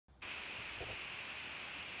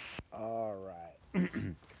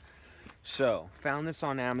So, found this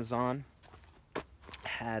on Amazon.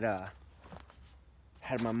 Had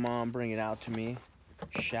my mom bring it out to me.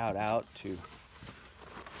 Shout out to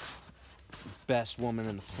best woman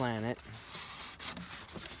in the planet.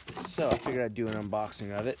 So I figured I'd do an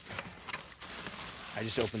unboxing of it. I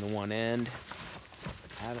just opened the one end.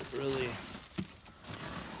 Haven't really,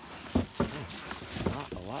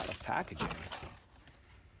 not a lot of packaging.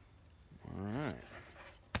 All right.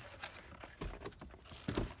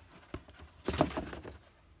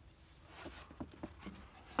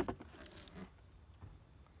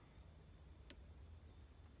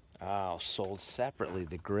 Oh, sold separately,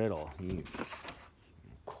 the griddle.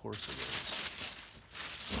 Of course it is.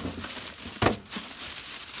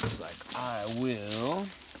 Looks like I will.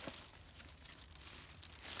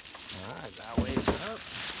 Alright, that weighs up.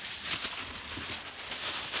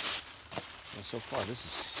 And so far, this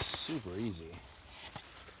is super easy.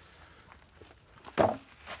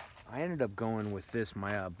 I ended up going with this.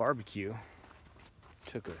 My barbecue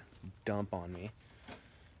took a dump on me.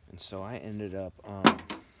 And so I ended up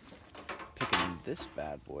picking this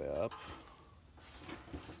bad boy up.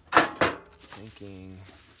 Thinking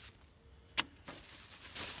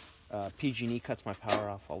PG&E cuts my power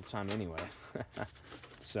off all the time anyway.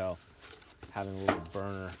 So having a little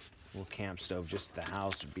burner, little camp stove just at the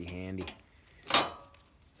house would be handy. Let's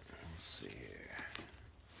see here.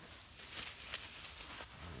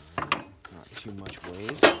 Not too much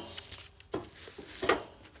waste.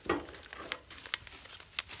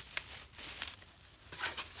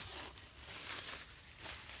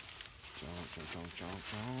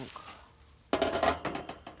 Junk.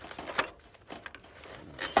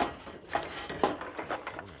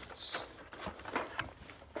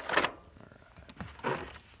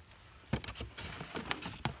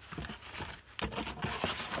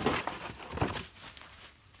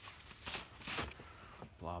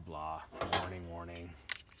 Blah blah. Warning.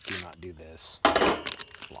 Do not do this.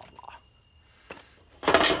 Blah blah.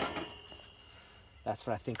 That's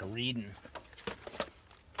what I think of reading.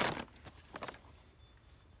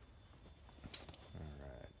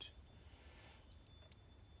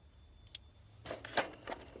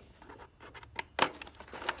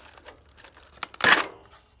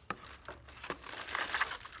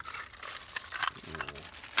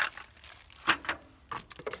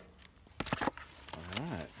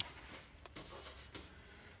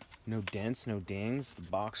 No dents, no dings. The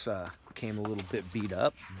box came a little bit beat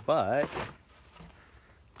up, but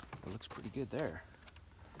it looks pretty good there.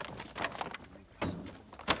 Make some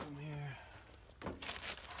room here.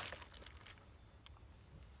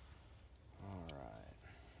 All right.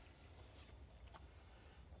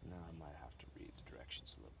 Now I might have to read the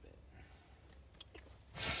directions a little bit.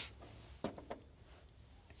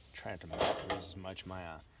 Trying to mouth as much. My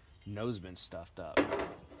nose been stuffed up.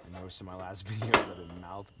 I noticed in my last videos I've been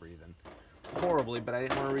mouth breathing horribly, but I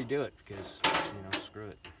didn't want to redo it because, you know, screw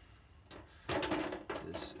it.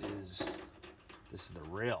 This is the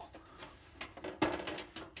real.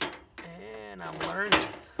 And I'm learning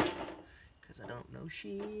because I don't know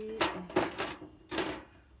shit.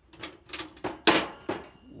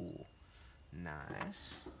 Ooh,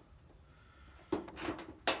 nice.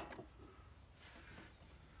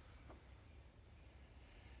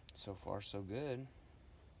 So far, so good.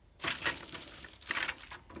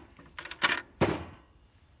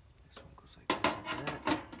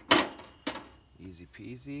 Easy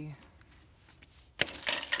peasy.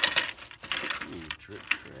 Ooh, drip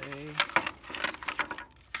tray.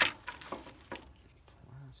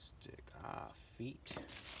 Plastic. Feet.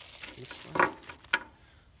 Looks like.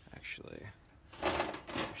 Actually, I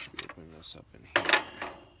should be opening this up in here.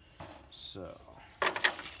 So,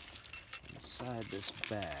 inside this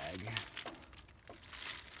bag,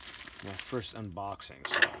 my first unboxing,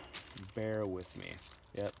 so bear with me.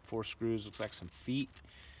 Yep, 4 screws, looks like some feet.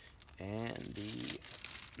 And the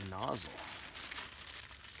nozzle.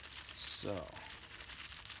 So let's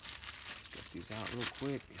get these out real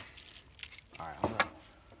quick. Alright, I'm gonna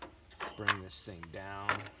bring this thing down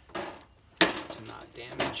to not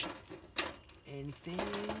damage anything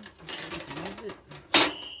before I can use it.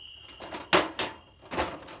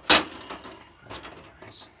 That's pretty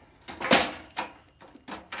nice.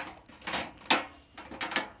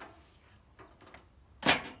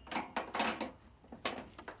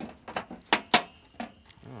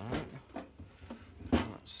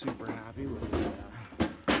 Super happy with the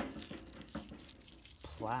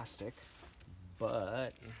plastic,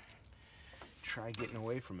 but try getting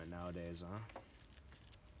away from it nowadays, huh?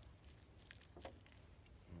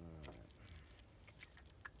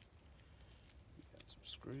 Got some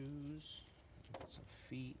screws, got some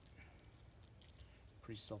feet.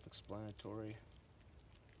 Pretty self-explanatory.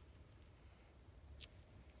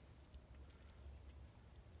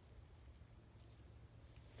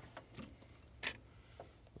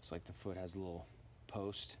 Looks like the foot has a little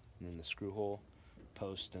post and then the screw hole,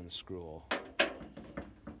 post and the screw hole.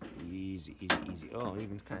 Easy, easy, easy. Oh, it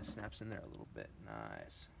even kind of snaps in there a little bit.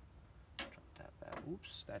 Nice. Drop that back.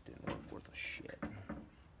 Oops, that didn't work worth a shit.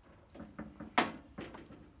 Alright.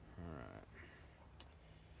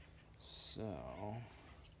 So,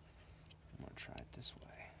 I'm going to try it this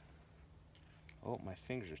way. Oh, my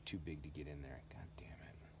fingers are too big to get in there. God damn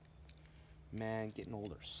it. Man, getting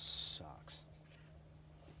older sucks.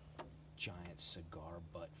 Giant cigar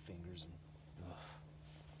butt fingers and ugh.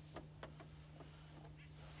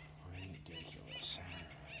 Ridiculous.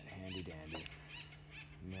 Alright, handy dandy.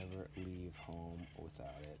 Never leave home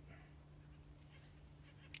without it.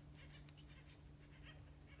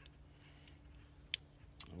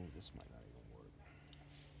 Oh, this might not even work.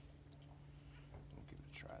 We'll give it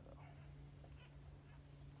a try though.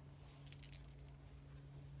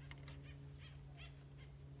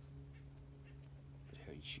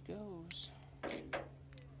 There she goes.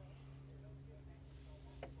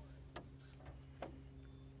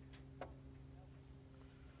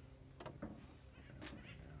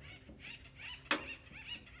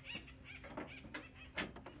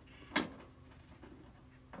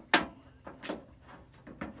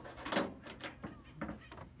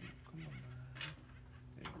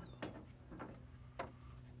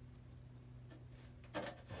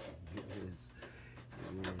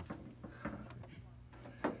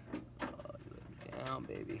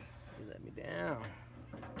 Baby, you let me down.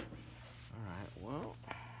 Alright, well,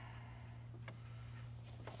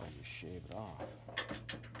 I'll just shave it off.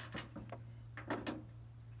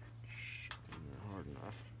 Shit, not hard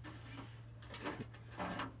enough.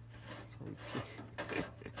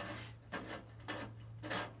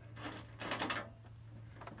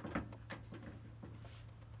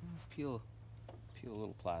 Peel a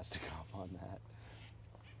little plastic off on that.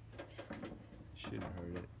 Shouldn't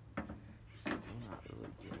hurt it. Still not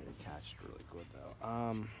really getting it attached really good though.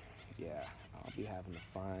 Yeah, I'll be having to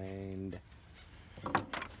find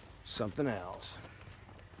something else.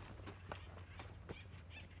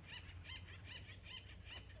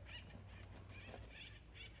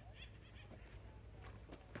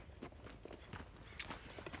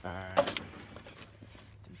 Alright.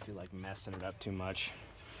 Didn't feel like messing it up too much.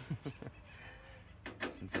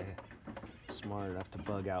 Since I'm smart enough to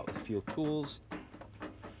bug out with a few tools.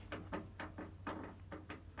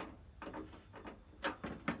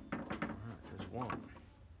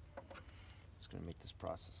 It's going to make this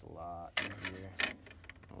process a lot easier,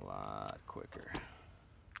 a lot quicker.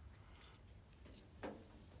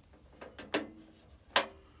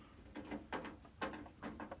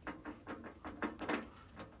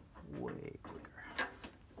 Way quicker.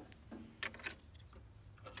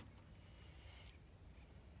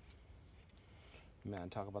 Man,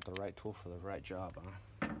 talk about the right tool for the right job,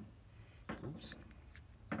 huh? Oops.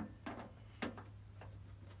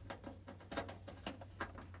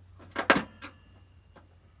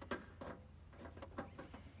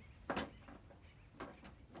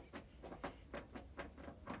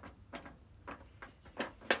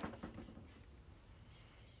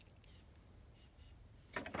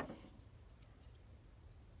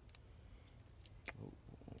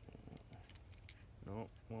 No,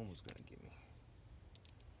 one was gonna get me.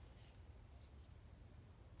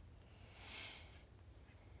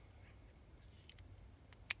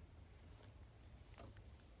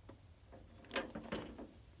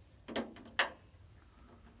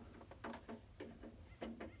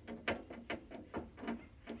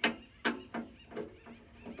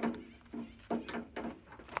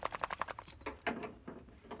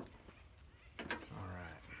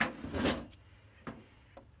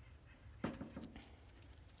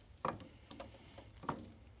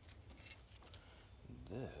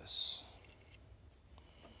 This,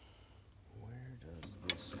 where does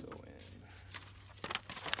this go in?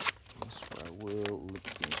 This where I will look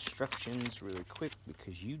at the instructions really quick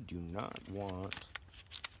because you do not want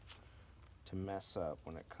to mess up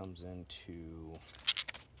when it comes into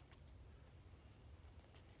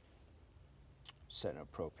setting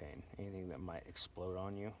up propane. Anything that might explode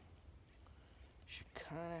on you, you should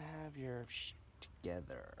kind of have your shit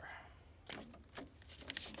together.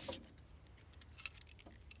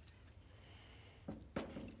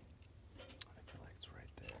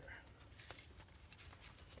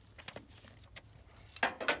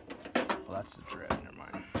 That's the dread, never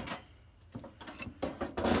mind.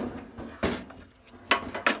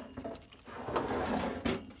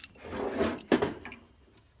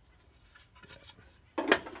 Yeah.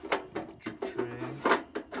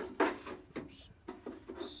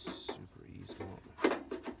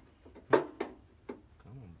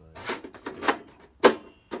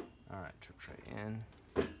 Alright, trip tray in.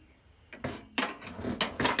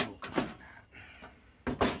 Fuel cotton hat.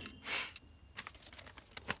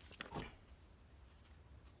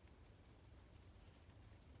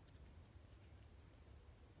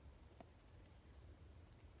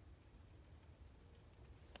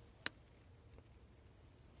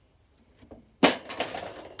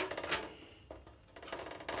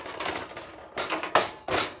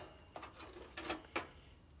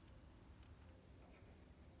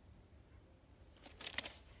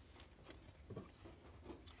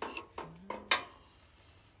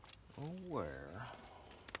 Where?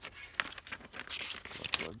 I'll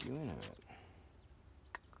plug you in it.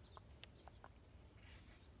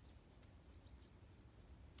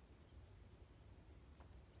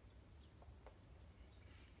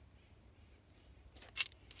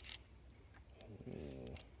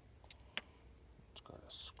 Oh, it's got a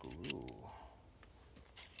screw.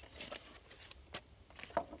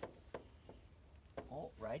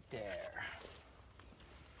 Oh, right there.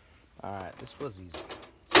 All right, this was easy.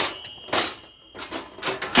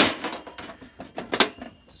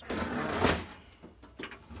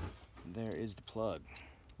 There is the plug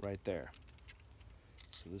right there.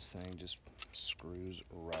 So this thing just screws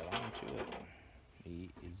right onto it.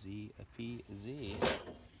 E-Z-A-P-Z.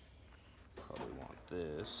 Probably want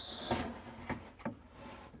this.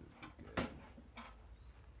 Good.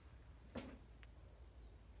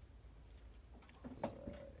 Like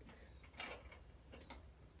that.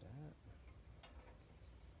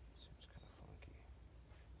 Seems kind of funky.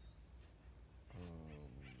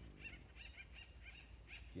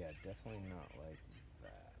 Yeah, definitely not like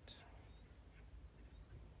that.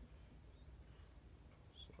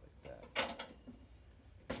 So like that.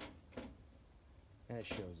 And it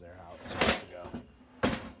shows there how it's supposed to go.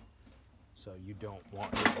 So you don't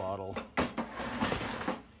want your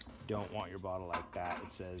bottle like that.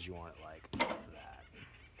 It says you want it like that.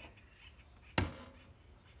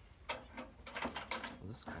 Well,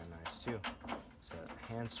 this is kind of nice too. It's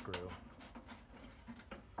a hand screw.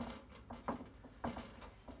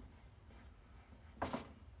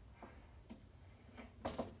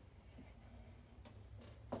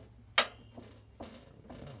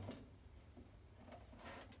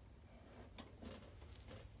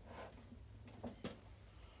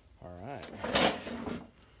 Alright,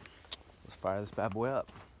 let's fire this bad boy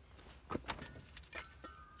up.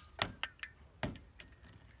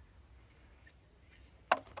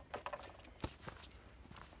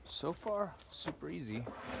 So far, super easy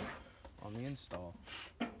on the install.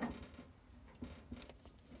 Let's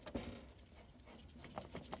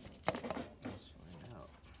find out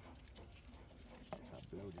if I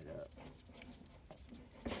blowed it up.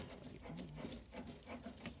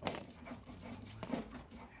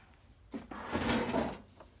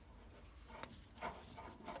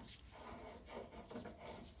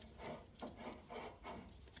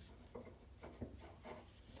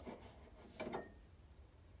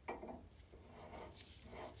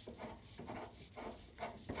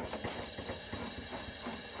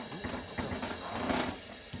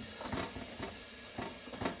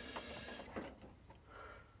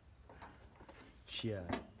 She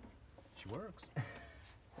works.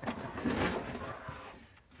 All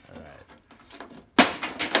right.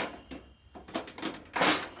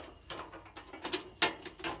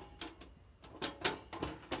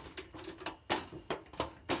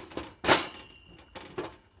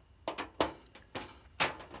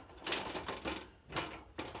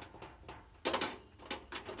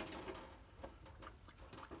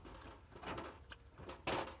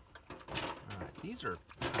 All right. These are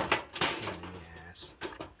kind of pain in the ass.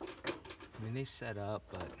 I mean, they set up,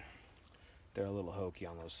 but they're a little hokey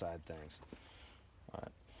on those side things. All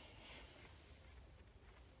right.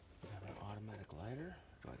 Got an automatic lighter?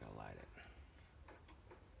 Or do I gotta light it?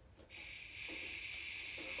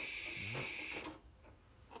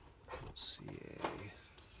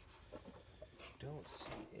 Don't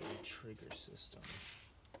see a trigger system.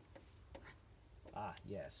 Ah,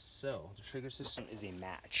 yes. So the trigger system is a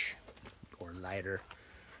match or lighter,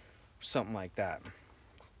 something like that.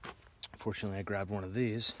 Fortunately, I grabbed one of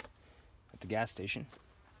these at the gas station.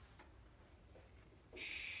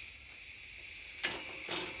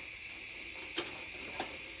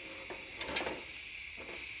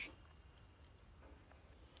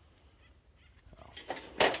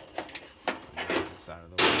 Side of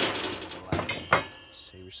the way,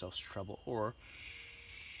 save yourself some trouble, or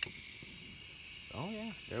oh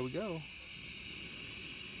yeah, there we go.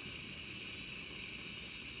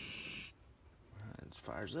 Alright, it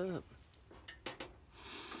fires up.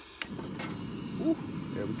 Ooh,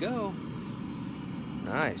 there we go.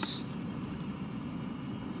 Nice.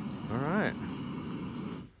 Alright.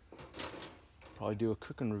 Probably do a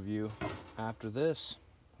cooking review after this.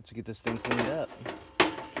 Let's get this thing cleaned up.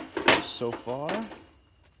 So far,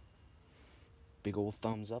 big old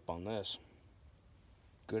thumbs up on this.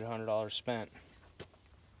 Good $100 spent.